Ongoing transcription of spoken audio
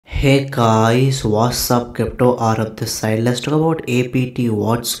Hey guys, what's up? Crypto are up this side. Let's talk about APT,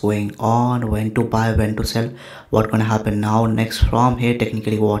 what's going on, when to buy, when to sell, what gonna happen now. Next from here,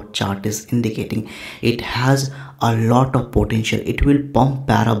 technically what chart is indicating, it has a lot of potential. It will pump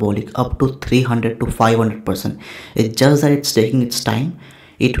parabolic up to 300 to 500%. It's just that it's taking its time.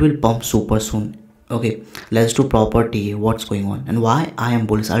 It will pump super soon. Okay, let's do property, what's going on and why I am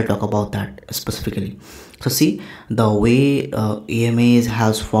bullish. I'll talk about that specifically. So see the way EMAs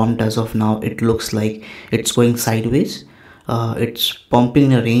has formed as of now, it looks like it's going sideways. It's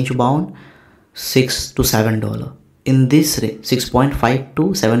pumping a range bound $6 to $7 in this range, 6.5 to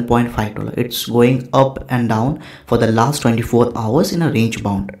 $7.5. It's going up and down for the last 24 hours in a range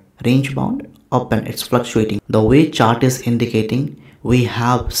bound up, and it's fluctuating. The way chart is indicating, we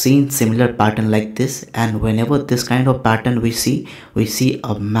have seen similar pattern like this, and whenever this kind of pattern we see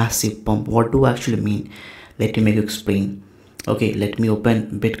a massive pump. What do I actually mean? Let me make you explain. Okay, let me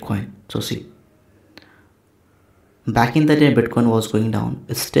open Bitcoin. So see, back in the day Bitcoin was going down.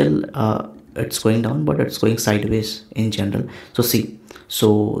 It's still it's going down, but it's going sideways in general. So see,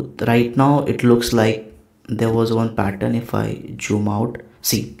 so right now it looks like there was one pattern. If I zoom out,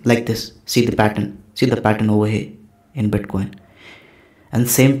 see like this, see the pattern over here in Bitcoin, and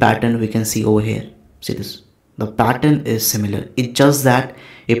same pattern we can see over here. See this, the pattern is similar. It's just that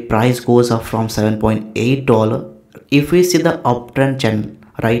if price goes up from $7.8, if we see the uptrend channel,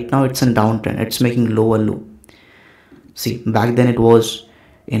 right now it's in downtrend, it's making lower low. See, back then it was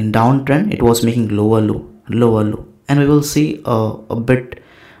in downtrend, it was making lower low, and we will see a bit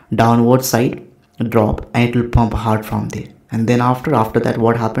downward side drop, and it will pump hard from there. And then after that,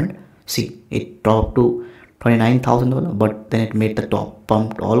 what happened? See, it dropped to $29,000, but then it made the top,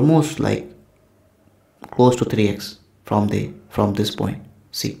 pumped almost like close to 3x from this point.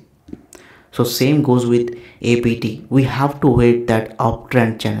 See, so same goes with APT. We have to wait that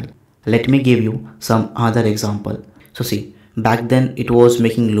uptrend channel. Let me give you some other example. So see, back then it was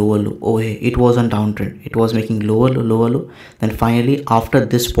making lower low over here. It was on downtrend, it was making lower low. Then finally after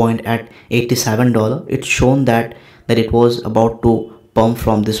this point at $87, it's shown that it was about to pump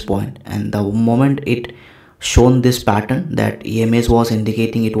from this point, and the moment it shown this pattern that EMAs was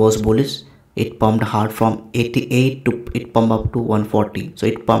indicating it was bullish, it pumped hard from 88 to it pumped up to 140. So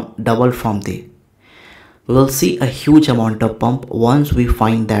it pumped double from there. We will see a huge amount of pump once we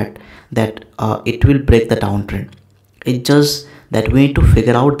find that it will break the downtrend. It's just that we need to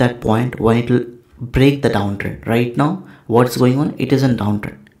figure out that point when it will break the downtrend. Right now what's going on, it is in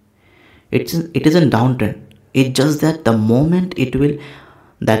downtrend. It is in downtrend. It's just that the moment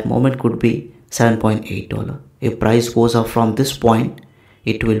that moment could be $7.8. If price goes up from this point,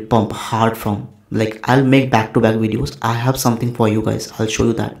 it will pump hard from, like, I'll make back-to-back videos. I have something for you guys, I'll show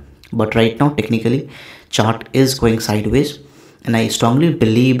you that. But right now technically chart is going sideways, and I strongly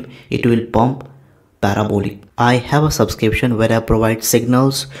believe it will pump parabolic. I have a subscription where I provide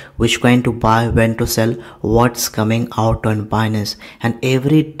signals, which coin to buy, when to sell, what's coming out on Binance, and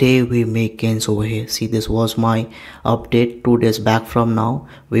every day we make gains over here. See, this was my update 2 days back from now.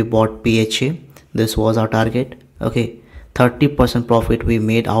 We bought PHA, this was our target. Okay, 30% profit we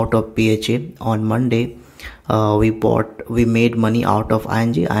made out of PHA. On Monday we made money out of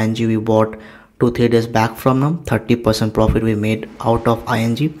ING we bought 2-3 days back from now. 30% profit we made out of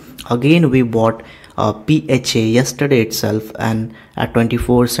ING. Again we bought PHA yesterday itself, and at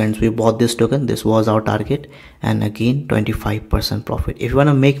 24 cents we bought this token. This was our target, and again 25% profit. If you want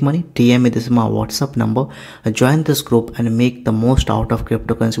to make money, DM me, this is my WhatsApp number. Join this group and make the most out of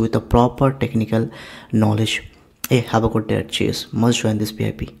cryptocurrency with a proper technical knowledge. Hey, have a good day. Cheers. Must join this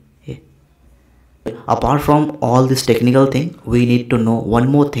VIP. Hey. Apart from all this technical thing, we need to know one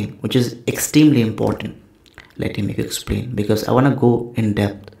more thing which is extremely important. Let me make you explain, because I want to go in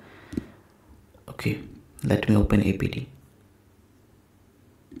depth. Okay, let me open APT.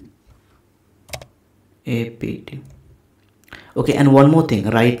 Okay, and one more thing,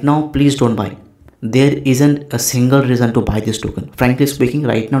 right now please don't buy. There isn't a single reason to buy this token. Frankly speaking,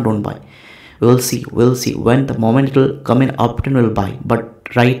 right now don't buy. We'll see when the moment it will come in uptrend, we'll buy,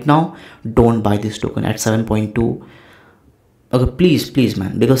 but right now don't buy this token at 7.2. okay, please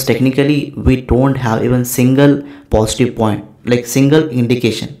man, because technically we don't have even single positive point, like single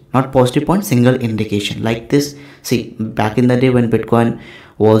indication, not positive point, single indication like this. See, back in the day when Bitcoin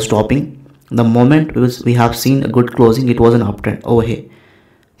was dropping, the moment we have seen a good closing, it was an uptrend over here.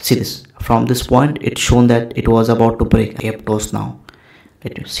 See this, from this point it's shown that it was about to break Aptos. Now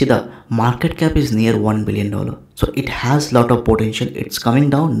see, the market cap is near $1 billion, so it has lot of potential. It's coming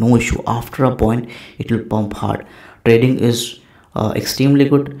down, no issue. After a point it will pump hard. Trading is extremely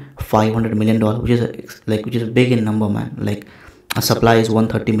good. $500 million, which is big in number, man. Like A supply is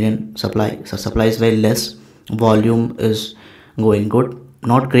 130 million supply, so supply is very less, volume is going good,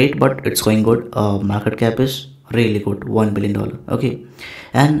 not great but it's going good. Market cap is really good, $1 billion. Okay,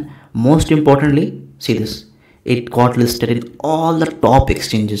 and most importantly, see this, it got listed in all the top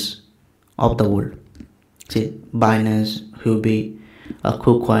exchanges of the world. See, Binance, Huobi,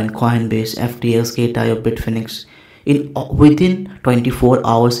 KuCoin, Coinbase, FTX, Gate.io, Bitfinex. In within 24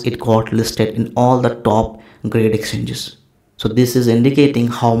 hours, it got listed in all the top grade exchanges. So this is indicating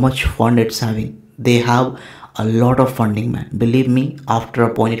how much fund it's having. They have a lot of funding, man. Believe me, after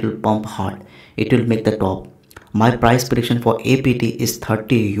a point, it will pump hard. It will make the top. My price prediction for APT is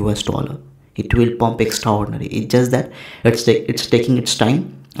 30 US dollar. It will pump extraordinary. It's just that it's taking its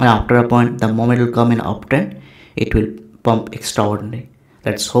time, and after a point, the moment it will come in uptrend, it will pump extraordinary.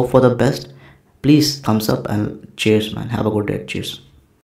 Let's hope for the best. Please thumbs up and cheers, man. Have a good day. Cheers.